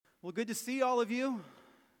Well, good to see all of you.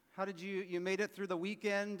 How did you made it through the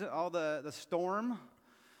weekend, all the storm?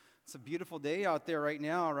 It's a beautiful day out there right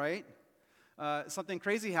now, right? Something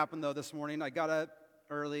crazy happened, though, this morning. I got up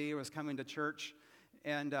early, was coming to church,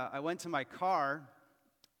 and I went to my car,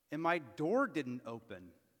 and my door didn't open.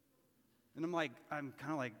 And I'm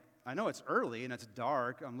kind of like, I know it's early, and it's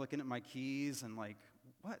dark. I'm looking at my keys, and like,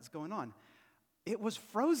 what's going on? It was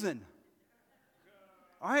frozen.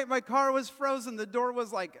 All right, my car was frozen. The door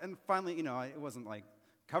was and finally, it wasn't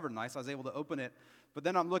covered nice. I was able to open it. But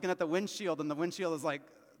then I'm looking at the windshield, and the windshield is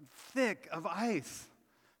thick of ice.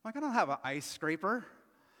 I don't have an ice scraper.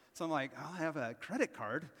 So I'm I'll have a credit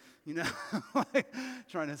card,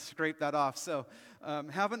 trying to scrape that off. So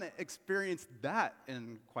haven't experienced that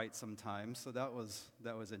in quite some time. So that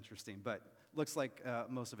was interesting. But looks like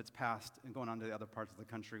most of it's past and going on to the other parts of the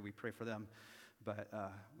country. We pray for them. But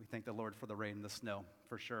we thank the Lord for the rain and the snow,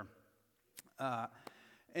 for sure.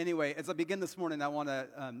 Anyway, as I begin this morning, I want to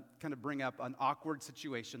kind of bring up an awkward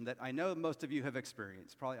situation that I know most of you have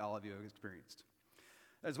experienced, probably all of you have experienced.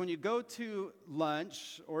 As when you go to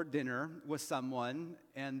lunch or dinner with someone,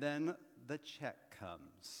 and then the check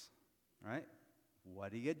comes, right?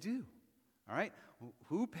 What do? All right?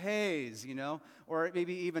 Who pays, Or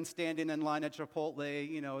maybe even standing in line at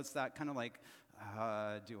Chipotle, it's that kind of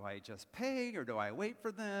do I just pay or do I wait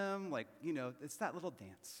for them? It's that little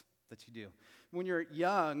dance that you do. When you're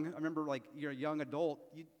young, I remember you're a young adult,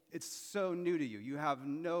 it's so new to you. You have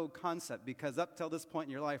no concept because up till this point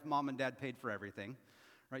in your life, mom and dad paid for everything,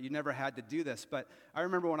 right? You never had to do this. But I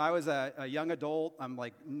remember when I was a young adult, I'm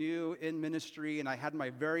new in ministry, and I had my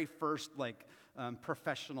very first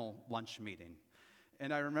professional lunch meeting.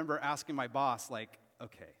 And I remember asking my boss,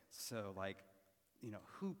 okay, so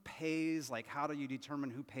who pays? How do you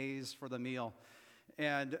determine who pays for the meal?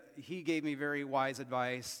 And he gave me very wise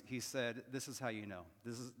advice. He said, this is how you know.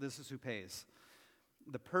 This is who pays.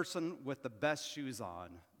 The person with the best shoes on,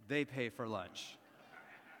 they pay for lunch.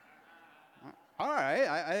 All right,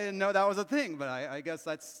 I didn't know that was a thing, but I guess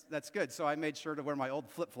that's good. So I made sure to wear my old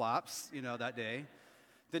flip-flops, that day.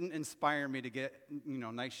 Didn't inspire me to get,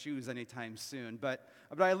 nice shoes anytime soon. But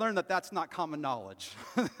I learned that that's not common knowledge.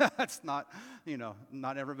 That's not,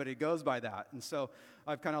 not everybody goes by that. And so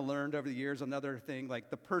I've kind of learned over the years another thing,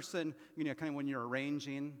 the person, kind of when you're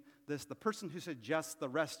arranging this, the person who suggests the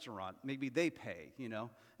restaurant, maybe they pay,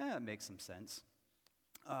 it makes some sense.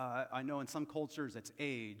 I know in some cultures it's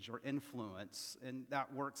age or influence, and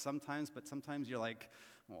that works sometimes, but sometimes you're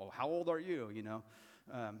well, how old are you,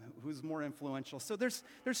 who's more influential? So there's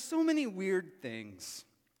so many weird things,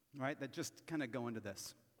 right, that just kind of go into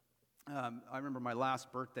this. I remember my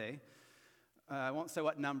last birthday. I won't say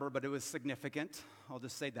what number, but it was significant. I'll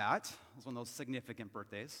just say that. It was one of those significant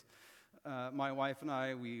birthdays. My wife and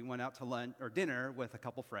I, we went out to lunch or dinner with a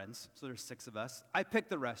couple friends. So there's 6 of us. I picked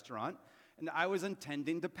the restaurant, and I was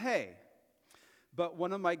intending to pay. But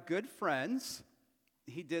one of my good friends,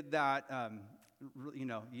 he did that,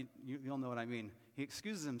 you'll know what I mean. He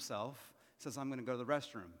excuses himself, says, I'm going to go to the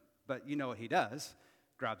restroom. But you know what he does?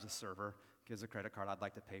 Grabs a server, gives a credit card, I'd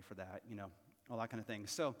like to pay for that, all that kind of thing.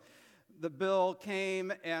 So the bill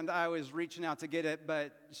came, and I was reaching out to get it,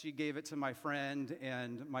 but she gave it to my friend,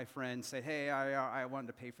 and my friend said, hey, I wanted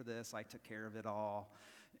to pay for this. I took care of it all.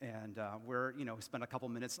 And we spent a couple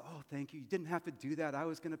minutes, oh, thank you. You didn't have to do that. I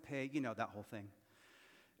was going to pay, that whole thing.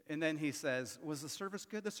 And then he says, was the service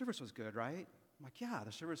good? The service was good, right? I'm yeah,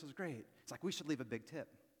 the service was great. It's we should leave a big tip.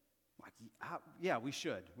 I'm yeah, we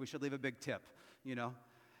should. We should leave a big tip,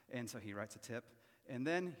 And so he writes a tip. And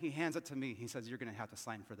then he hands it to me. He says, you're going to have to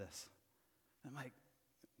sign for this. I'm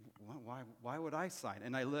why would I sign?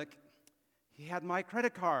 And I look, he had my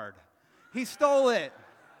credit card. He stole it.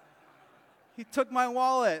 He took my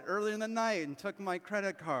wallet early in the night and took my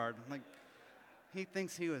credit card. He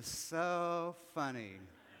thinks he was so funny.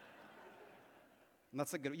 And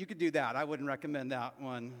that's a good, you could do that. I wouldn't recommend that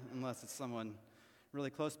one unless it's someone really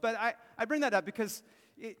close. But I bring that up because,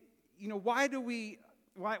 why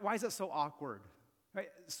is it so awkward? Right?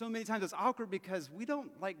 So many times it's awkward because we don't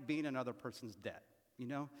like being another person's debt,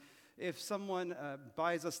 If someone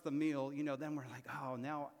buys us the meal, then we're oh,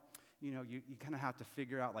 now, you kind of have to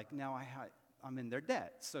figure out, now I'm in their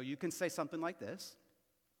debt. So you can say something like this,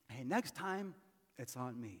 hey, next time, it's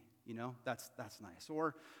on me. That's nice.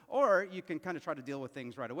 Or you can kind of try to deal with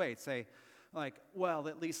things right away. Say, well,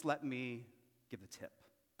 at least let me give the tip,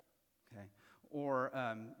 okay? Or,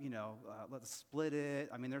 let's split it.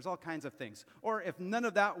 There's all kinds of things. Or if none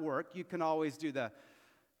of that work, you can always do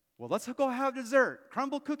well, let's go have dessert.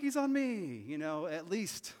 Crumble cookies on me. At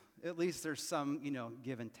least there's some,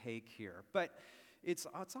 give and take here. But it's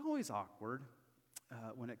always awkward.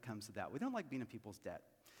 when it comes to that. We don't like being in people's debt.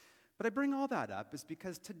 But I bring all that up is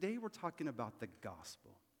because today we're talking about the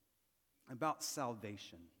gospel, about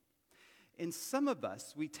salvation. And some of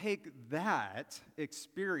us, we take that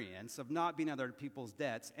experience of not being under people's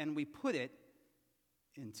debts and we put it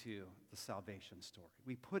into the salvation story.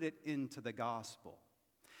 We put it into the gospel.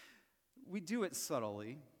 We do it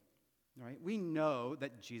subtly, right? We know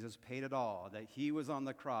that Jesus paid it all, that he was on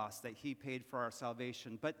the cross, that he paid for our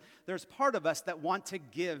salvation. But there's part of us that want to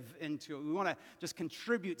give into it. We want to just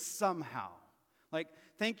contribute somehow. Like,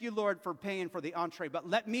 thank you, Lord, for paying for the entree, but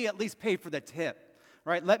let me at least pay for the tip.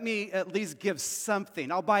 Right? Let me at least give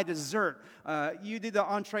something. I'll buy dessert. You do the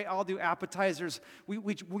entree, I'll do appetizers. We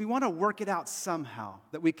want to work it out somehow,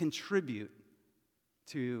 that we contribute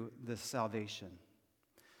to this salvation.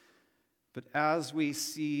 But as we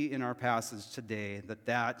see in our passage today,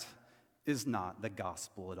 that is not the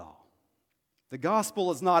gospel at all. The gospel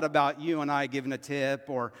is not about you and I giving a tip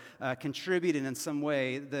or contributing in some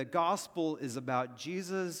way. The gospel is about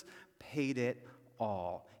Jesus paid it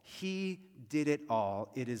all. He did it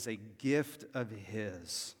all. It is a gift of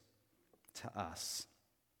his to us.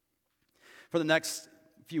 For the next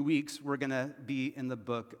few weeks, we're going to be in the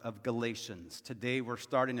book of Galatians. Today, we're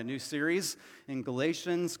starting a new series in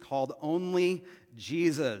Galatians called Only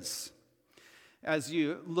Jesus. As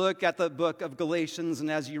you look at the book of Galatians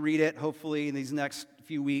and as you read it, hopefully in these next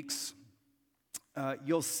few weeks,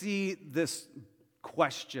 you'll see this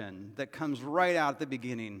question that comes right out at the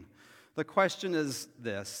beginning. The question is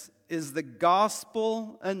this: is the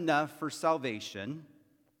gospel enough for salvation,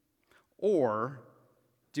 or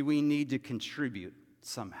do we need to contribute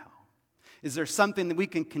somehow? Is there something that we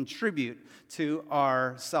can contribute to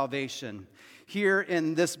our salvation? Here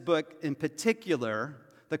in this book in particular,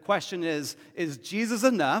 the question is Jesus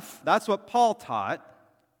enough? That's what Paul taught.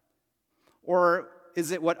 Or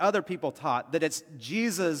is it what other people taught, that it's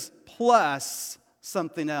Jesus plus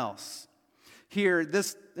something else? Here,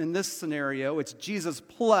 in this scenario, it's Jesus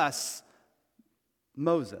plus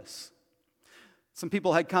Moses. Some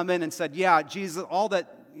people had come in and said, yeah, Jesus, all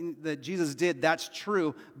that Jesus did, that's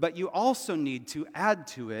true, but you also need to add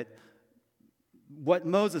to it what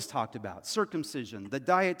Moses talked about: circumcision, the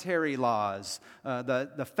dietary laws,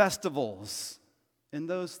 the festivals, and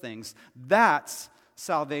those things. That's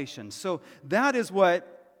salvation. So that is what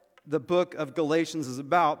the book of Galatians is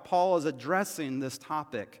about. Paul is addressing this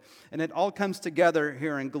topic, and it all comes together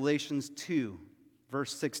here in Galatians 2,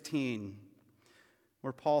 verse 16,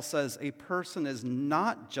 where Paul says, a person is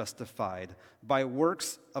not justified by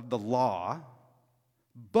works of the law,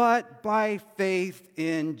 but by faith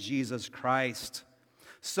in Jesus Christ.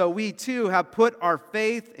 So we too have put our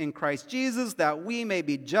faith in Christ Jesus, that we may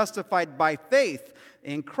be justified by faith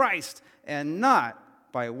in Christ and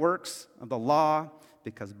not by works of the law,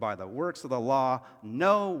 because by the works of the law,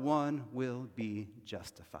 no one will be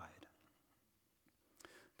justified.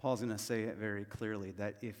 Paul's going to say it very clearly,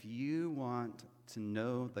 that if you want to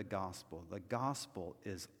know the gospel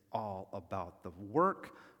is all about the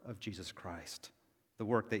work of Jesus Christ, the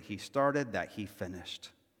work that he started, that he finished.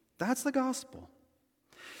 That's the gospel.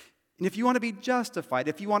 And if you want to be justified,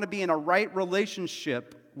 if you want to be in a right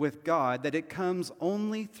relationship with God, that it comes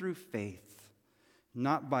only through faith,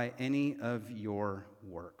 not by any of your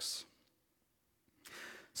works.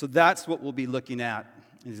 So that's what we'll be looking at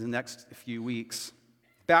in the next few weeks.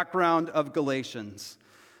 Background of Galatians.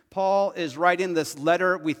 Paul is writing this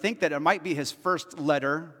letter. We think that it might be his first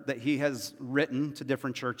letter that he has written to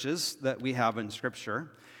different churches that we have in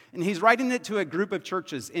Scripture. And he's writing it to a group of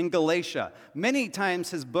churches in Galatia. Many times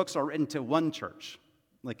his books are written to one church,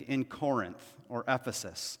 like in Corinth or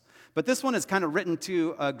Ephesus. But this one is kind of written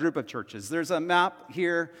to a group of churches. There's a map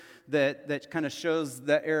here that kind of shows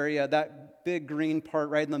the area, that big green part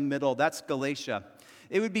right in the middle, that's Galatia.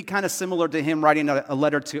 It would be kind of similar to him writing a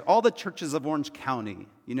letter to all the churches of Orange County.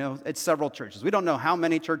 You know, it's several churches. We don't know how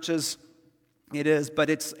many churches it is, but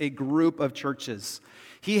it's a group of churches.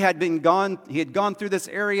 He had gone through this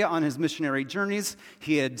area on his missionary journeys.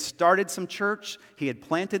 He had started some church. He had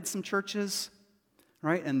planted some churches.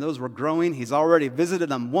 Right? And those were growing. He's already visited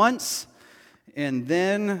them once. And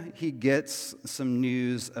then he gets some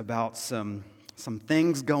news about some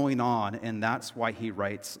things going on, and that's why he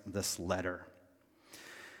writes this letter.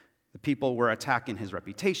 The people were attacking his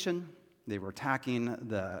reputation. They were attacking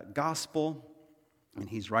the gospel. And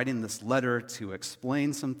he's writing this letter to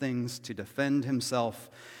explain some things, to defend himself,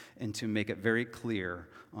 and to make it very clear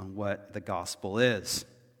on what the gospel is.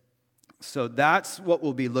 So that's what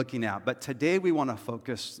we'll be looking at. But today we want to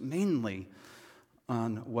focus mainly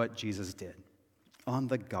on what Jesus did, on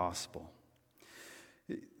the gospel.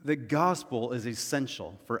 The gospel is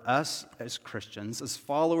essential for us as Christians, as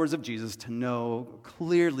followers of Jesus, to know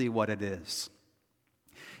clearly what it is.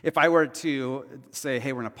 If I were to say,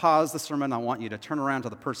 hey, we're going to pause the sermon, I want you to turn around to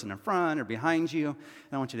the person in front or behind you, and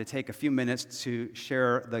I want you to take a few minutes to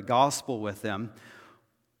share the gospel with them,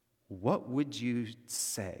 what would you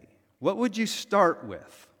say? What would you start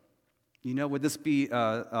with? Would this be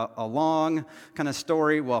a long kind of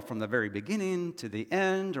story, well, from the very beginning to the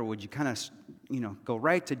end, or would you kind of, go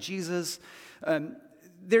right to Jesus?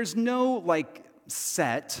 There's no,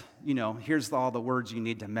 set, here's all the words you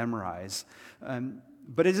need to memorize.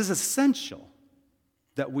 But it is essential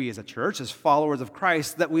that we as a church, as followers of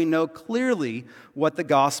Christ, that we know clearly what the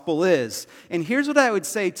gospel is. And here's what I would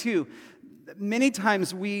say, too. Many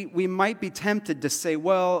times we might be tempted to say,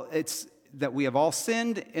 well, it's that we have all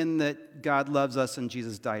sinned and that God loves us and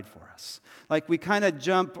Jesus died for us. We kind of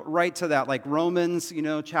jump right to that, like Romans,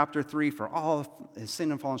 chapter 3, for all has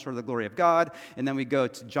sinned and fallen short of the glory of God. And then we go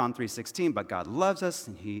to John 3:16, but God loves us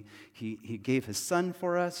and he gave his son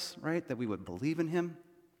for us, right, that we would believe in him.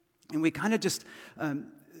 And we kind of just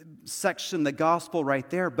section the gospel right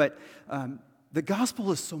there, but the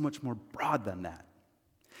gospel is so much more broad than that.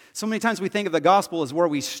 So many times we think of the gospel as where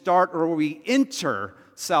we start or where we enter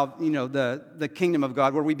the kingdom of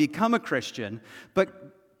God, where we become a Christian. But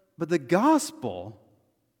the gospel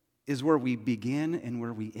is where we begin and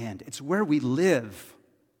where we end. It's where we live.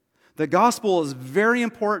 The gospel is very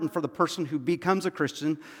important for the person who becomes a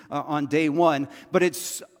Christian on day one, but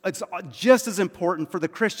it's just as important for the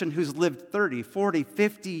Christian who's lived 30, 40,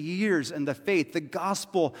 50 years in the faith. The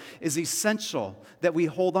gospel is essential that we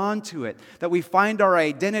hold on to it, that we find our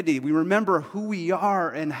identity, we remember who we are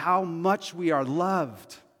and how much we are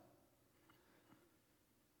loved.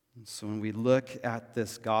 So when we look at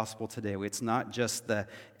this gospel today, it's not just the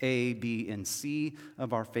A, B, and C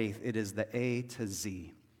of our faith, it is the A to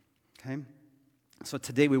Z. Okay? So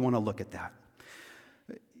today we want to look at that.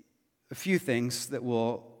 A few things that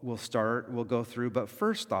we'll go through, but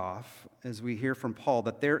first off, as we hear from Paul,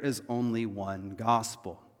 that there is only one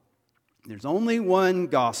gospel. There's only one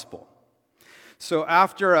gospel. So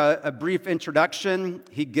after a brief introduction,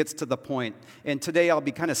 he gets to the point. And today I'll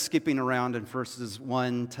be kind of skipping around in verses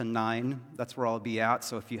 1 to 9. That's where I'll be at.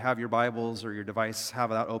 So if you have your Bibles or your device, have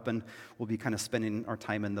that open. We'll be kind of spending our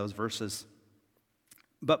time in those verses.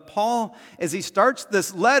 But Paul, as he starts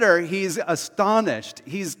this letter, he's astonished.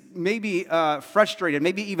 He's maybe frustrated,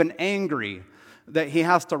 maybe even angry that he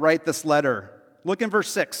has to write this letter. Look in verse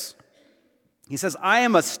 6. He says, I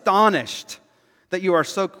am astonished that you are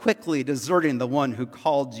so quickly deserting the one who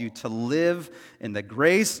called you to live in the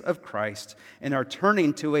grace of Christ and are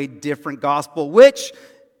turning to a different gospel, which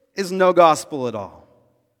is no gospel at all.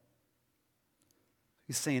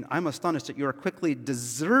 He's saying, I'm astonished that you are quickly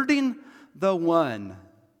deserting the one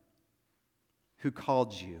who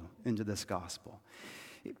called you into this gospel.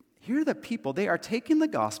 Here are the people, they are taking the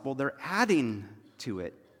gospel, they're adding to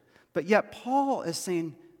it, but yet Paul is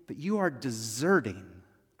saying, but you are deserting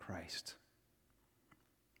Christ.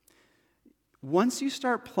 Once you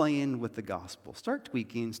start playing with the gospel, start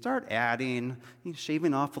tweaking, start adding,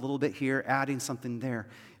 shaving off a little bit here, adding something there,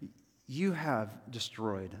 you have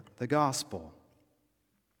destroyed the gospel.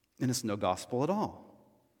 And it's no gospel at all.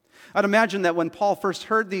 I'd imagine that when Paul first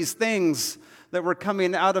heard these things that were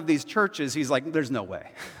coming out of these churches, he's like, there's no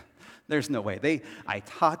way. There's no way. I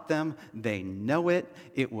taught them. They know it.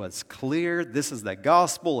 It was clear. This is the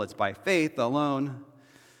gospel. It's by faith alone.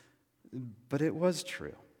 But it was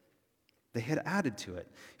true. They had added to it.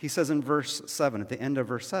 He says in verse 7, at the end of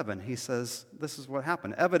verse 7, he says, this is what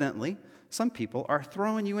happened. Evidently, some people are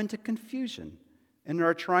throwing you into confusion and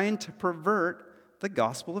are trying to pervert the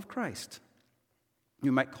gospel of Christ.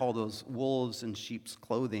 You might call those wolves in sheep's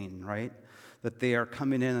clothing, right? That they are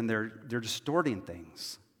coming in and they're distorting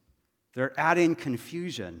things. They're adding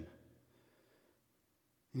confusion.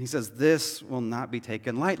 And he says, this will not be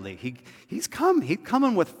taken lightly. He's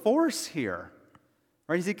coming with force here.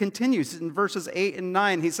 Right? As he continues in verses 8 and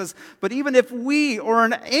 9, he says, but even if we or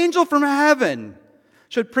an angel from heaven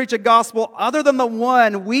should preach a gospel other than the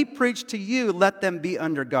one we preach to you, let them be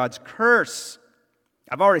under God's curse.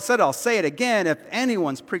 I've already said it, I'll say it again. If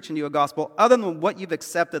anyone's preaching you a gospel other than what you've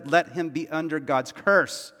accepted, let him be under God's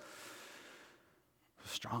curse.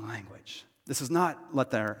 Strong language. This is not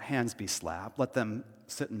let their hands be slapped, let them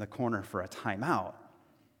sit in the corner for a timeout.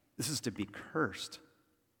 This is to be cursed.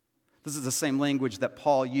 This is the same language that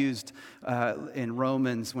Paul used in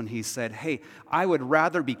Romans when he said, hey, I would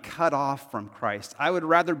rather be cut off from Christ. I would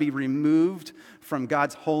rather be removed from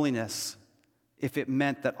God's holiness if it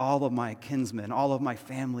meant that all of my kinsmen, all of my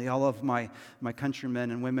family, all of my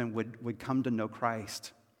countrymen and women would come to know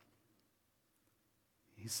Christ.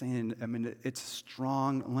 He's saying, it's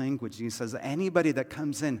strong language. He says, anybody that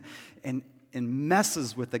comes in and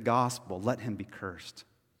messes with the gospel, let him be cursed.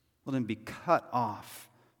 Let him be cut off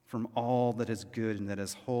from all that is good and that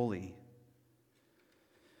is holy.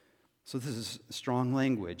 So this is strong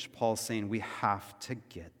language. Paul's saying we have to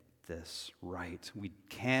get this right. We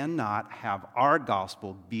cannot have our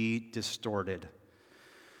gospel be distorted.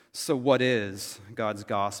 So what is God's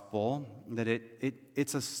gospel? That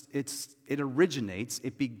it originates,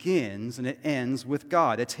 it begins, and it ends with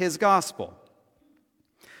God. It's His gospel.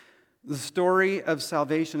 The story of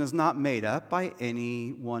salvation is not made up by any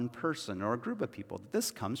one person or a group of people.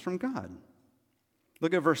 This comes from God.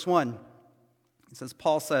 Look at verse 1. It says,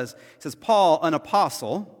 Paul, an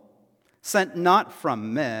apostle, sent not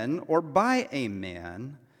from men or by a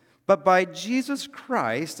man, but by Jesus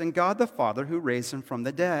Christ and God the Father who raised him from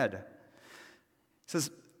the dead. It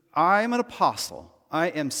says, I am an apostle. I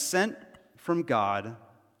am sent from God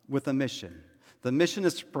with a mission. The mission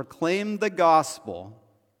is to proclaim the gospel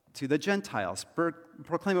to the Gentiles,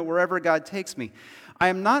 proclaim it wherever God takes me. I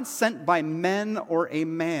am not sent by men or a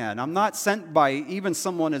man. I'm not sent by even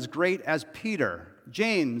someone as great as Peter,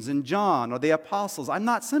 James, and John, or the apostles. I'm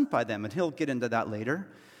not sent by them, and he'll get into that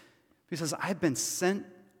later. He says, I've been sent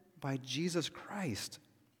by Jesus Christ.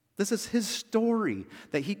 This is His story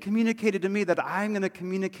that He communicated to me that I'm going to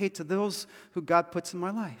communicate to those who God puts in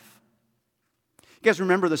my life. You guys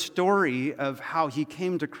remember the story of how He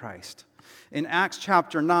came to Christ. In Acts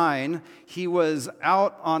chapter 9, He was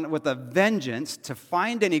out with a vengeance to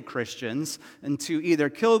find any Christians and to either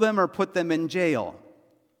kill them or put them in jail.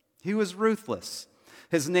 He was ruthless.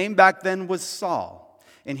 His name back then was Saul.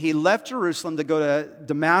 And he left Jerusalem to go to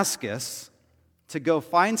Damascus to go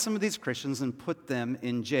find some of these Christians and put them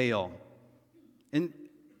in jail. And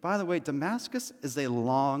by the way, Damascus is a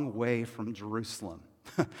long way from Jerusalem.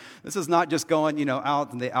 This is not just going,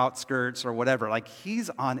 out in the outskirts or whatever. Like, he's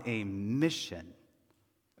on a mission.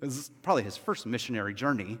 This is probably his first missionary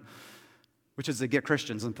journey, which is to get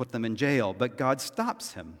Christians and put them in jail. But God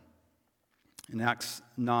stops him. In Acts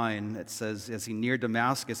 9, it says, as he neared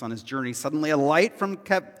Damascus on his journey, suddenly a light from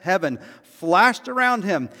heaven flashed around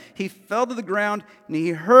him. He fell to the ground, and he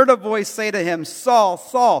heard a voice say to him, Saul,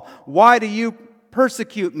 Saul, why do you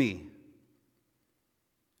persecute me?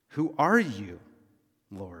 Who are you,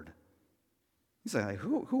 Lord? He's like,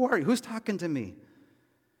 who are you? Who's talking to me?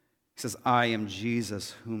 He says, I am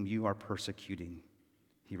Jesus whom you are persecuting.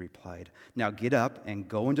 He replied, now get up and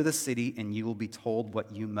go into the city, and you will be told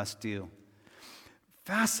what you must do.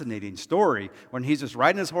 Fascinating story. When he's just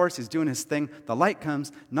riding his horse, he's doing his thing, the light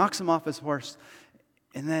comes, knocks him off his horse,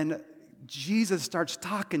 and then Jesus starts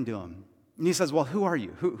talking to him. And he says, well, who are you?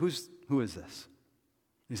 Who is this?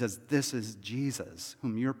 He says, this is Jesus,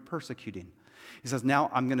 whom you're persecuting. He says, now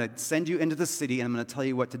I'm going to send you into the city, and I'm going to tell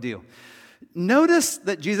you what to do. Notice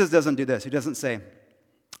that Jesus doesn't do this. He doesn't say,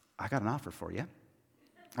 I got an offer for you.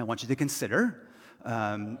 I want you to consider.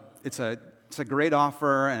 It's a great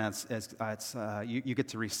offer, and you get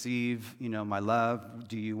to receive, my love.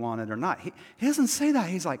 Do you want it or not? He doesn't say that.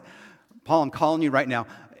 He's like, Paul, I'm calling you right now,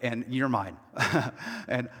 and you're mine.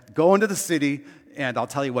 And go into the city, and I'll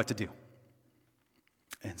tell you what to do.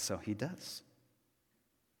 And so he does.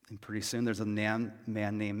 And pretty soon there's a man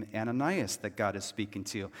named Ananias that God is speaking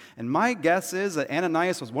to. And my guess is that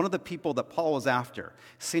Ananias was one of the people that Paul was after.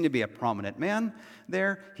 Seemed to be a prominent man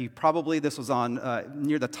there. This was on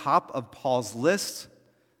near the top of Paul's list.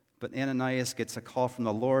 But Ananias gets a call from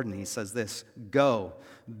the Lord, and he says this, go.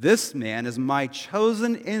 This man is my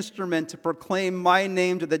chosen instrument to proclaim my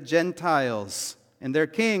name to the Gentiles and their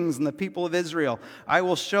kings and the people of Israel. I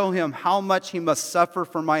will show him how much he must suffer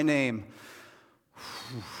for my name.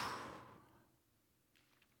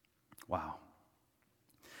 Wow.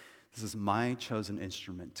 This is my chosen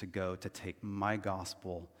instrument to go to take my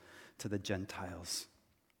gospel to the Gentiles.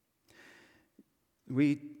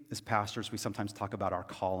 We, as pastors, we sometimes talk about our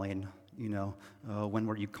calling, when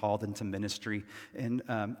were you called into ministry? And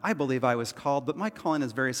I believe I was called, but my calling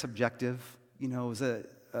is very subjective. It was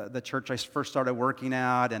the church I first started working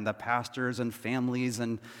at, and the pastors and families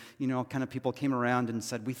and, kind of people came around and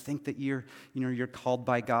said, we think that you're called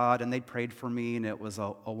by God, and they prayed for me, and it was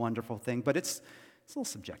a wonderful thing. But it's a little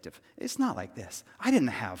subjective. It's not like this. I didn't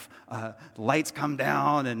have lights come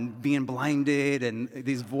down and being blinded and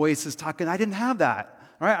these voices talking. I didn't have that.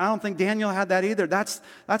 Right? I don't think Daniel had that either. That's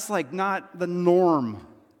like not the norm.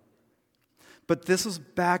 But this was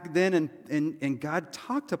back then, and God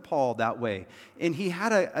talked to Paul that way. And he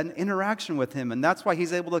had an interaction with him, and that's why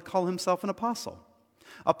he's able to call himself an apostle.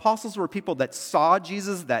 Apostles were people that saw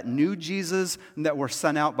Jesus, that knew Jesus, and that were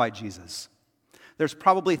sent out by Jesus. There's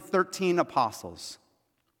probably 13 apostles.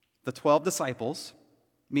 The 12 disciples,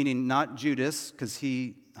 meaning not Judas, because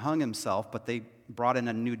he hung himself, but they brought in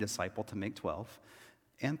a new disciple to make 12.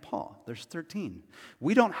 And Paul, there's 13.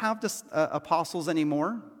 We don't have apostles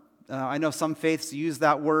anymore. I know some faiths use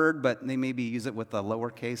that word, but they maybe use it with a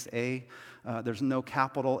lowercase a. There's no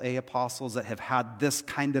capital A apostles that have had this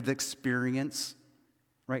kind of experience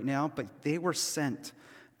right now, but they were sent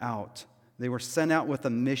out. They were sent out with a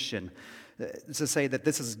mission to say that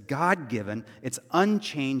this is God-given, it's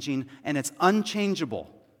unchanging, and it's unchangeable.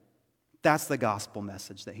 That's the gospel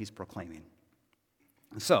message that he's proclaiming.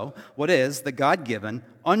 So, what is the God-given,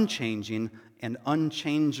 unchanging, and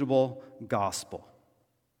unchangeable gospel?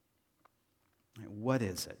 What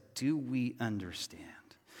is it? Do we understand?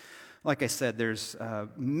 Like I said, there's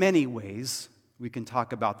many ways we can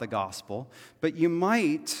talk about the gospel, but you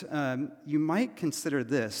might consider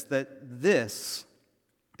this, that this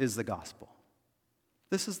is the gospel.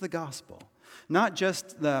 This is the gospel. Not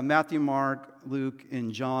just the Matthew, Mark, Luke,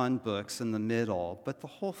 and John books in the middle, but the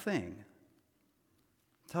whole thing.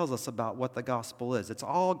 It tells us about what the gospel is. It's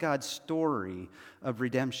all God's story of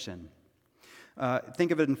redemption. Think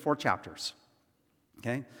of it in 4 chapters.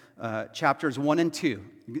 Okay? Chapters 1 and 2,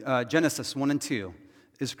 Genesis 1 and 2,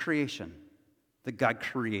 is creation that God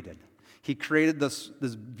created. He created this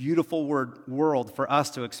beautiful world for us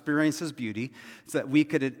to experience His beauty so that we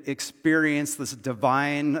could experience this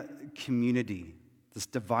divine community, this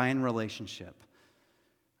divine relationship.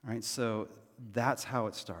 All right, so that's how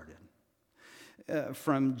it started.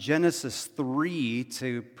 From Genesis 3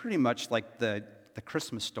 to pretty much like the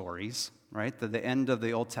Christmas stories, right, the end of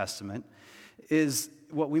the Old Testament, is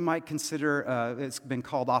what we might consider, it's been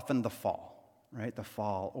called often the fall. Right, the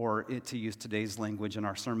fall, or to use today's language in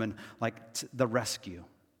our sermon, like the rescue.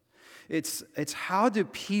 It's how do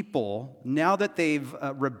people, now that they've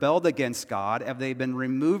rebelled against God, have they been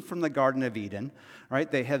removed from the Garden of Eden, right?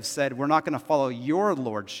 They have said, we're not going to follow your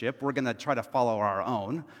lordship, we're going to try to follow our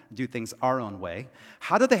own, do things our own way.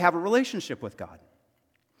 How do they have a relationship with God?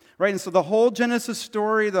 Right, and so the whole Genesis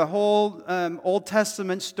story, the whole Old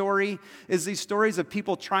Testament story is these stories of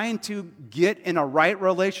people trying to get in a right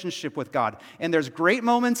relationship with God. And there's great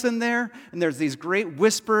moments in there, and there's these great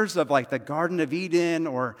whispers of like the Garden of Eden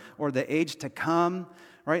or the age to come,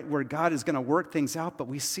 right, where God is going to work things out, but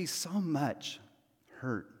we see so much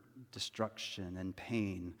hurt, destruction, and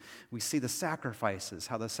pain. We see the sacrifices,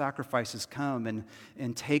 how the sacrifices come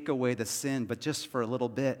and take away the sin, but just for a little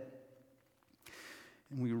bit.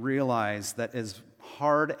 And we realize that as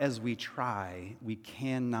hard as we try, we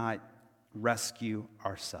cannot rescue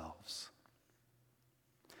ourselves.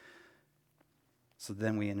 So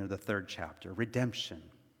then we enter the 3rd chapter, redemption,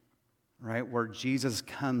 right, where Jesus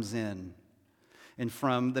comes in. And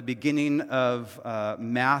from the beginning of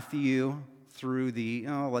Matthew through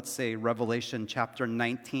let's say Revelation chapter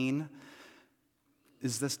 19,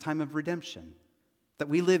 is this time of redemption that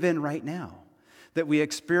we live in right now. That we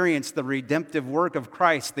experience the redemptive work of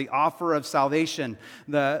Christ, the offer of salvation,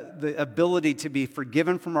 the ability to be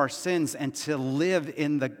forgiven from our sins and to live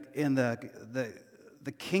in the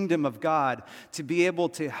kingdom of God, to be able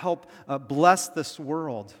to help bless this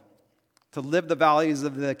world, to live the values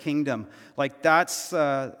of the kingdom. Like that's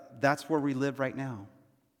where we live right now.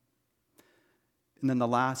 And then the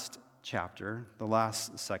last chapter, the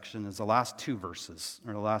last section is the last 2 verses,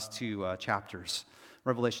 or the last 2 chapters.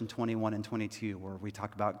 Revelation 21 and 22, where we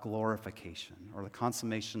talk about glorification or the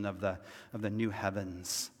consummation of the new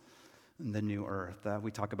heavens and the new earth. We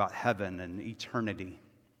talk about heaven and eternity.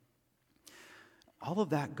 All of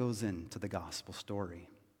that goes into the gospel story.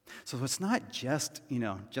 So it's not just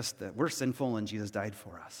that we're sinful and Jesus died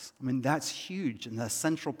for us. I mean, that's huge and the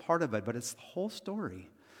central part of it, but it's the whole story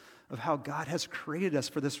of how God has created us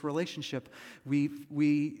for this relationship. We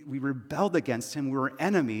rebelled against Him. We were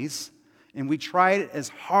enemies. And we tried as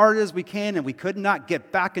hard as we can, and we could not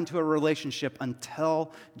get back into a relationship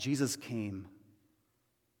until Jesus came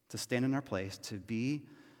to stand in our place, to be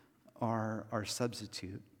our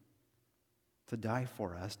substitute, to die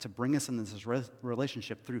for us, to bring us into this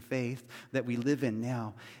relationship through faith that we live in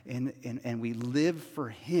now. And we live for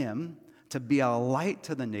Him to be a light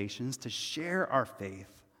to the nations, to share our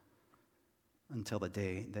faith until the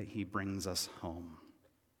day that He brings us home.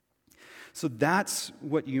 So that's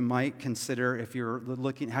what you might consider if you're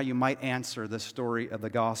looking how you might answer the story of the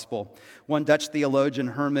gospel. One Dutch theologian,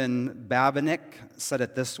 Herman Bavinck, said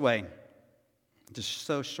it this way, just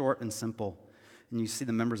so short and simple. and you see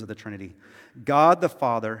the members of the Trinity. God the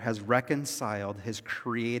Father has reconciled his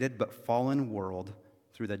created but fallen world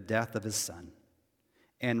through the death of his Son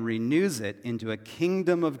and renews it into a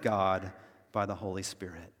kingdom of God by the Holy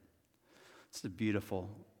Spirit. It's a beautiful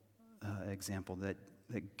example that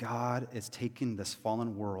God is taking this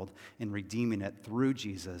fallen world and redeeming it through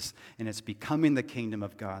Jesus, and it's becoming the kingdom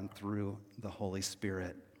of God through the Holy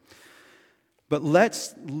Spirit. But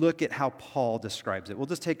let's look at how Paul describes it. We'll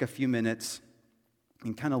just take a few minutes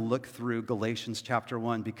and kind of look through Galatians chapter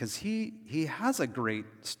 1, because he has a great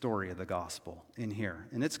story of the gospel in here.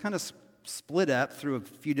 And it's kind of split up through a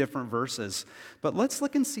few different verses. But let's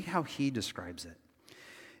look and see how he describes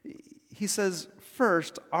it. He says,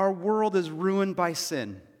 first, our world is ruined by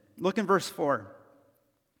sin. Look in verse 4.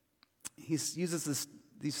 He uses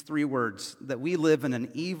these three words, that we live in an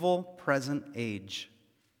evil present age.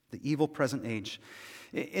 The evil present age.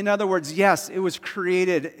 In other words, yes, it was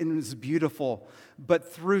created and it was beautiful,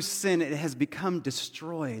 but through sin it has become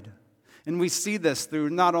destroyed. And we see this through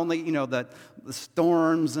not only, the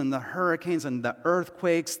storms and the hurricanes and the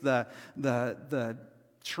earthquakes, the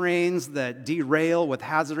trains that derail with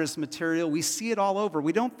hazardous material. We see it all over.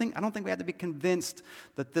 I don't think we have to be convinced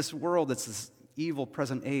that this world is this evil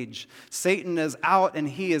present age. Satan is out, and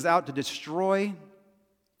he is out to destroy,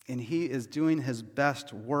 and he is doing his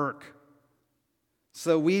best work.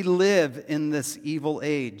 So we live in this evil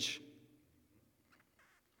age.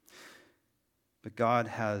 But God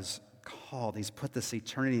has called, he's put this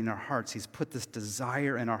eternity in our hearts. He's put this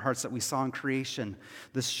desire in our hearts that we saw in creation,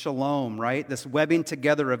 this shalom, right? This webbing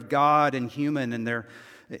together of God and human, and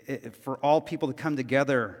for all people to come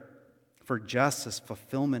together for justice,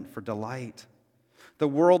 fulfillment, for delight. The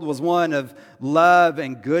world was one of love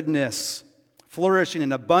and goodness, flourishing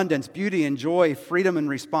in abundance, beauty and joy, freedom and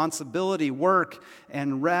responsibility, work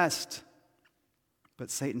and rest. But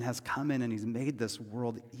Satan has come in and he's made this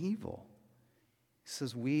world evil. He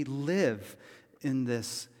says we live in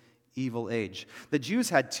this evil age. The Jews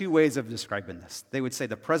had two ways of describing this. They would say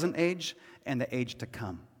the present age and the age to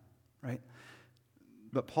come, right?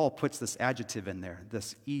 But Paul puts this adjective in there,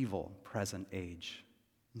 this evil present age.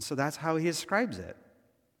 And so that's how he describes it.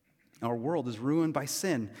 Our world is ruined by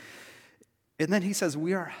sin. And then he says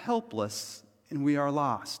we are helpless and we are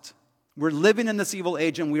lost. We're living in this evil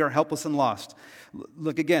age and we are helpless and lost.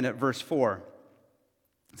 Look again at verse 4.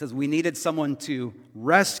 It says we needed someone to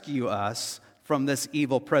rescue us from this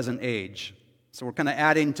evil present age. So we're kind of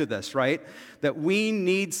adding to this, right? That we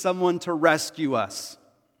need someone to rescue us.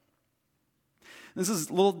 This is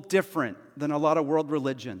a little different than a lot of world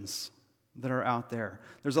religions that are out there.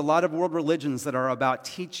 There's a lot of world religions that are about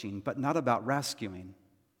teaching, but not about rescuing.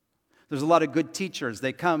 There's a lot of good teachers.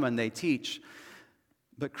 They come and they teach.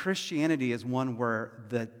 But Christianity is one where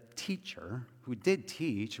the teacher who did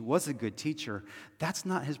teach, was a good teacher, that's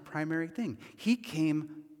not his primary thing. He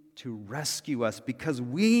came to rescue us because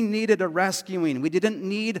we needed a rescuing. We didn't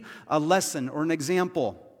need a lesson or an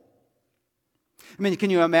example. I mean,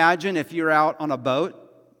 can you imagine if you're out on a boat?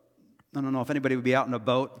 I don't know if anybody would be out on a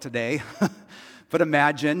boat today, but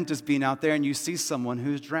imagine just being out there and you see someone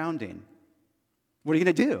who's drowning. What are you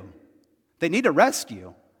going to do? They need a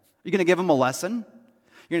rescue. You're going to give them a lesson?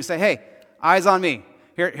 You're going to say, hey, eyes on me.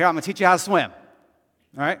 Here, I'm going to teach you how to swim.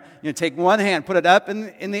 All right? You're going to take one hand, put it up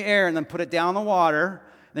in the air, and then put it down in the water.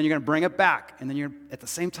 Then you're going to bring it back. And then you're, at the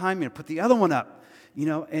same time, you're going to put the other one up.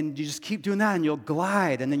 And you just keep doing that, and you'll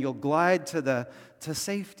glide. And then you'll glide to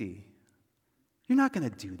safety. You're not going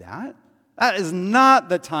to do that. That is not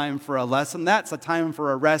the time for a lesson. That's a time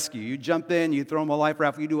for a rescue. You jump in, you throw them a life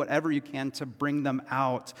raft, you do whatever you can to bring them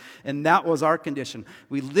out. And that was our condition.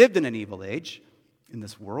 We lived in an evil age in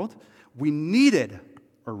this world. We needed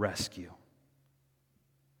a rescue.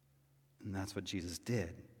 And that's what Jesus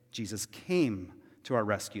did. Jesus came to our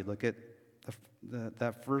rescue. Look at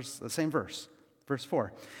that verse, the same verse, verse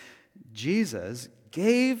 4. Jesus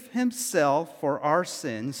gave himself for our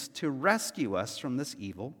sins to rescue us from this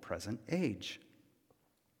evil present age.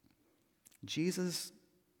 Jesus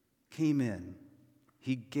came in.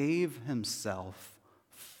 He gave himself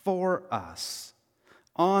for us,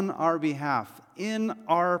 on our behalf, in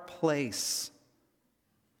our place.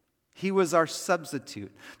 He was our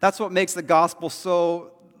substitute. That's what makes the gospel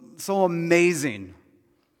so amazing.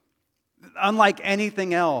 Unlike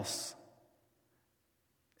anything else.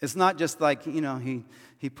 It's not just like,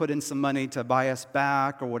 he put in some money to buy us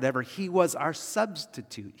back or whatever. He was our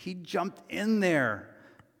substitute. He jumped in there.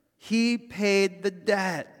 He paid the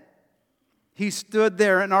debt. He stood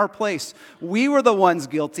there in our place. We were the ones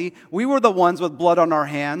guilty. We were the ones with blood on our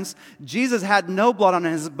hands. Jesus had no blood on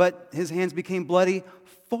his, but his hands became bloody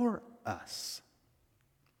for us.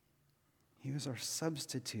 He was our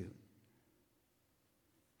substitute.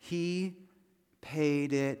 He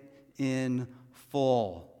paid it in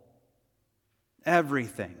full.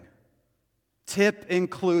 Everything. Tip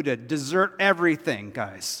included. Dessert, everything,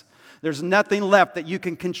 guys. There's nothing left that you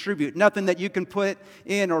can contribute, nothing that you can put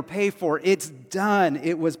in or pay for. It's done.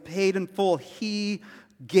 It was paid in full. He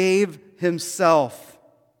gave himself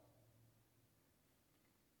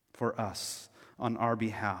for us on our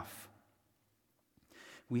behalf.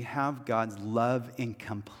 We have God's love in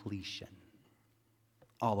completion.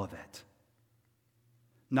 All of it.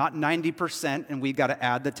 Not 90%, and we've got to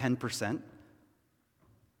add the 10%.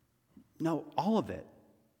 No, all of it.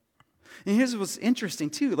 And here's what's interesting,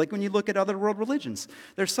 too. Like when you look at other world religions,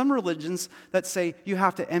 there's some religions that say you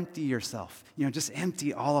have to empty yourself. Just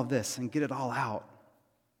empty all of this and get it all out.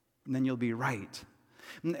 And then you'll be right.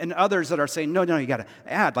 And others that are saying, no, you got to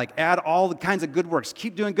add all the kinds of good works.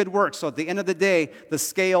 Keep doing good works. So at the end of the day, the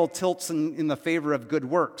scale tilts in the favor of good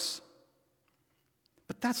works.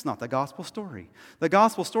 But that's not the gospel story. The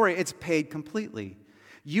gospel story, it's paid completely.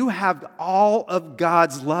 You have all of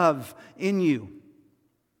God's love in you.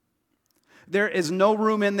 There is no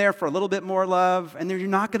room in there for a little bit more love, and you're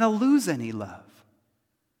not going to lose any love.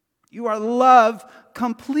 You are loved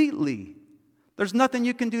completely. There's nothing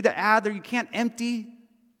you can do to add or you can't empty.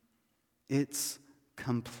 It's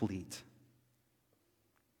complete.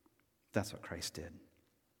 That's what Christ did.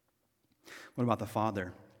 What about the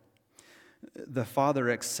Father? The Father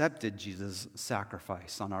accepted Jesus'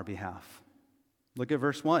 sacrifice on our behalf. Look at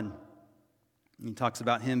verse 1. He talks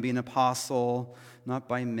about him being an apostle, not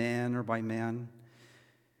by man or by man.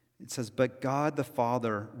 It says, but God the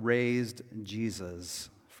Father raised Jesus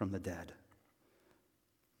from the dead.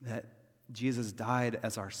 That Jesus died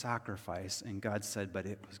as our sacrifice, and God said, but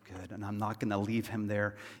it was good, and I'm not going to leave him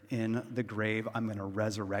there in the grave. I'm going to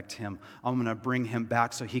resurrect him. I'm going to bring him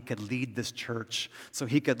back so he could lead this church, so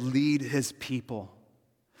he could lead his people.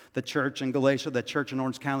 The church in Galatia, the church in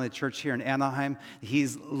Orange County, the church here in Anaheim,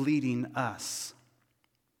 he's leading us.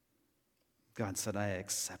 God said, I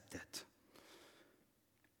accept it.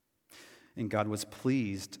 And God was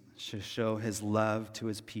pleased to show his love to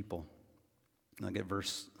his people. Look at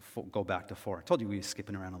verse 4, go back to 4. I told you we were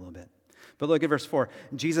skipping around a little bit. But look at verse 4.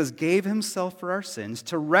 Jesus gave himself for our sins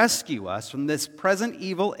to rescue us from this present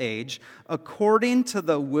evil age according to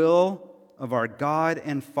the will of our God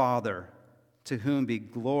and Father, to whom be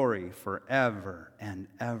glory forever and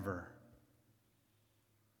ever.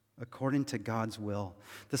 According to God's will.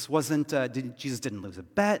 This wasn't, Jesus didn't lose a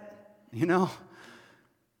bet,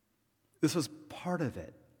 This was part of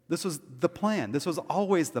it. This was the plan. This was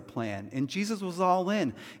always the plan. And Jesus was all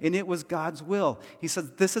in, and it was God's will. He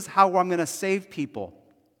says, this is how I'm going to save people.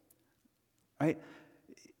 Right?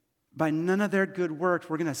 By none of their good works,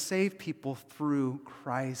 we're going to save people through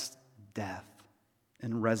Christ's death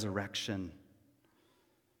and resurrection.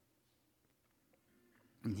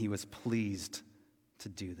 And he was pleased to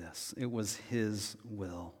do this. It was his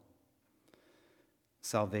will.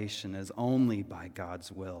 Salvation is only by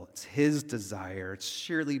God's will. It's his desire. It's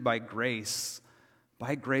surely by grace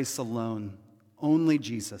alone. Only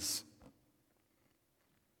Jesus.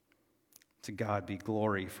 To God be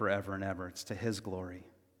glory forever and ever. It's to his glory.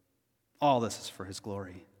 All this is for his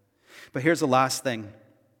glory. But here's the last thing.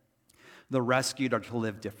 The rescued are to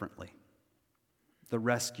live differently. The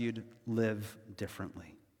rescued live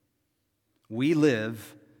differently. We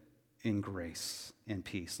live in grace and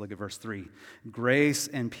peace. Look at verse 3. Grace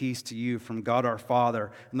and peace to you from God our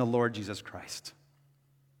Father and the Lord Jesus Christ.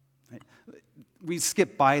 Right? We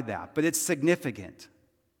skip by that, but it's significant.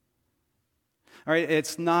 All right,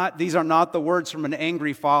 it's not, these are not the words from an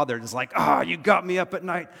angry father. It's like, you got me up at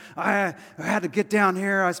night. I had to get down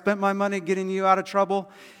here. I spent my money getting you out of trouble.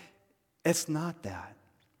 It's not that.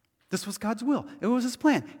 This was God's will. It was his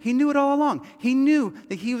plan. He knew it all along. He knew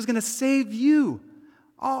that he was going to save you,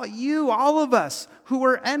 all of us who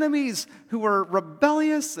were enemies, who were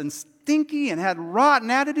rebellious and stinky and had rotten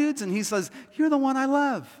attitudes. And he says, you're the one I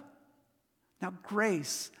love. Now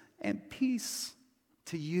grace and peace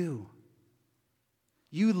to you.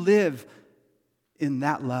 You live in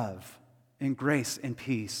that love, in grace and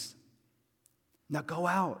peace. Now go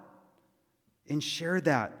out and share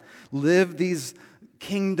that. Live these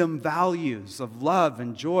kingdom values of love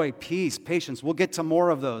and joy, peace, patience. We'll get to more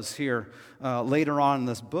of those here later on in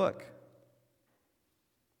this book.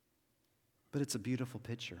 But it's a beautiful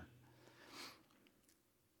picture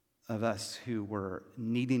of us who were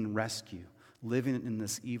needing rescue, living in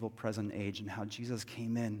this evil present age, and how Jesus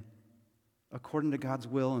came in according to God's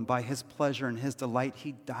will, and by his pleasure and his delight,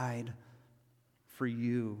 he died for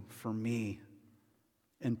you, for me,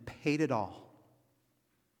 and paid it all.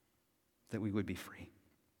 that we would be free,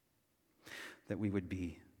 that we would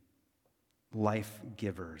be life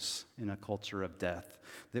givers in a culture of death,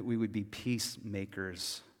 that we would be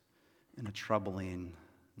peacemakers in a troubling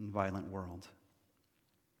and violent world.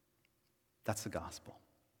 That's the gospel.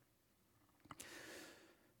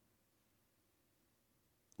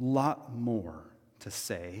 Lot more to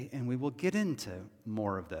say, and we will get into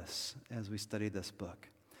more of this as we study this book.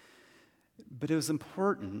 But it was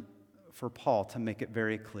important for Paul to make it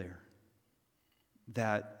very clear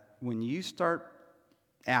that when you start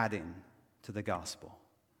adding to the gospel,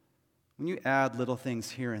 when you add little things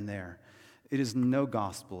here and there, it is no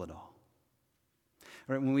gospel at all.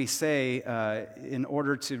 Right? When we say in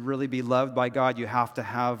order to really be loved by God, you have to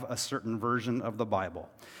have a certain version of the Bible,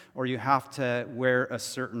 or you have to wear a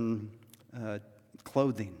certain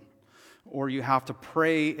clothing, or you have to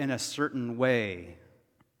pray in a certain way,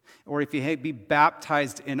 or if you be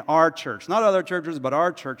baptized in our church, not other churches, but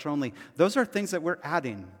our church only, those are things that we're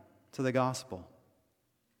adding to the gospel.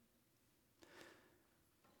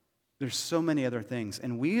 There's so many other things,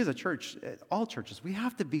 and we as a church, all churches, we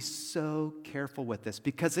have to be so careful with this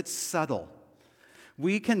because it's subtle.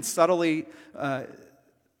 We can subtly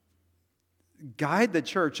guide the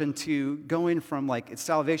church into going from it's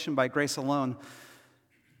salvation by grace alone,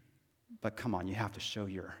 but come on, you have to show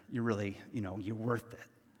you're really, you're worth it.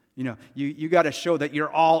 You got to show that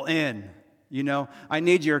you're all in. I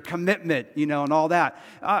need your commitment, and all that.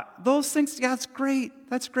 Those things, yeah, that's great.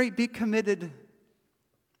 That's great. Be committed.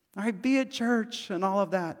 All right, be at church and all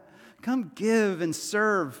of that. Come give and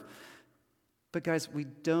serve. But guys, we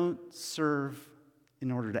don't serve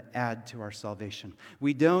in order to add to our salvation.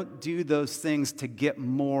 We don't do those things to get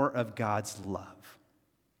more of God's love.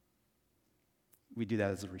 We do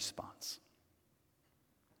that as a response.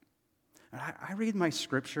 I read my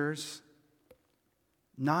scriptures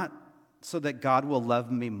not so that God will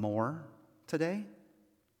love me more today,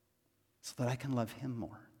 so that I can love Him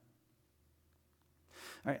more.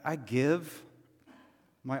 I give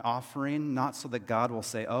my offering not so that God will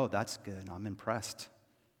say, oh, that's good, I'm impressed.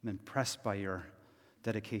 I'm impressed by your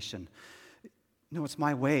dedication. No, it's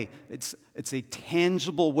my way. It's a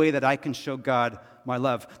tangible way that I can show God my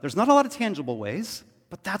love. There's not a lot of tangible ways,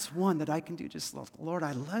 but that's one that I can do. Just, Lord,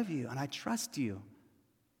 I love you and I trust you.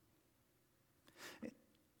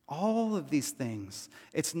 All of these things,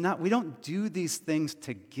 we don't do these things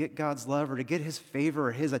to get God's love or to get His favor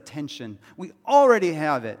or His attention. We already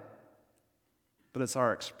have it, but it's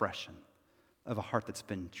our expression of a heart that's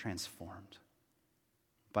been transformed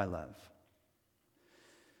by love.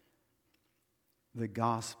 The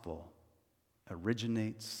gospel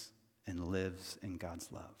originates and lives in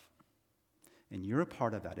God's love. And you're a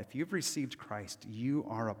part of that. If you've received Christ, you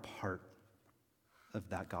are a part of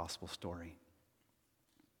that gospel story.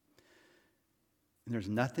 And there's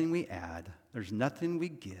nothing we add, there's nothing we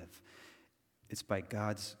give. It's by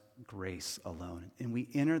God's grace alone. And we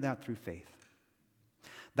enter that through faith.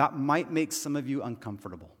 That might make some of you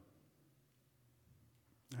uncomfortable.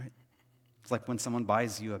 Right? It's like when someone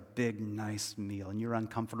buys you a big, nice meal and you're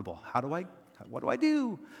uncomfortable. What do I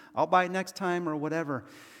do? I'll buy it next time or whatever.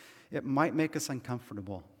 It might make us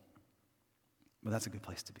uncomfortable, but that's a good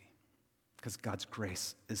place to be because God's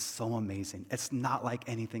grace is so amazing. It's not like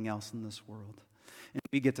anything else in this world. And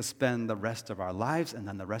we get to spend the rest of our lives and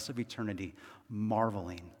then the rest of eternity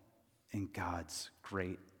marveling in God's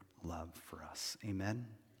great love for us. Amen?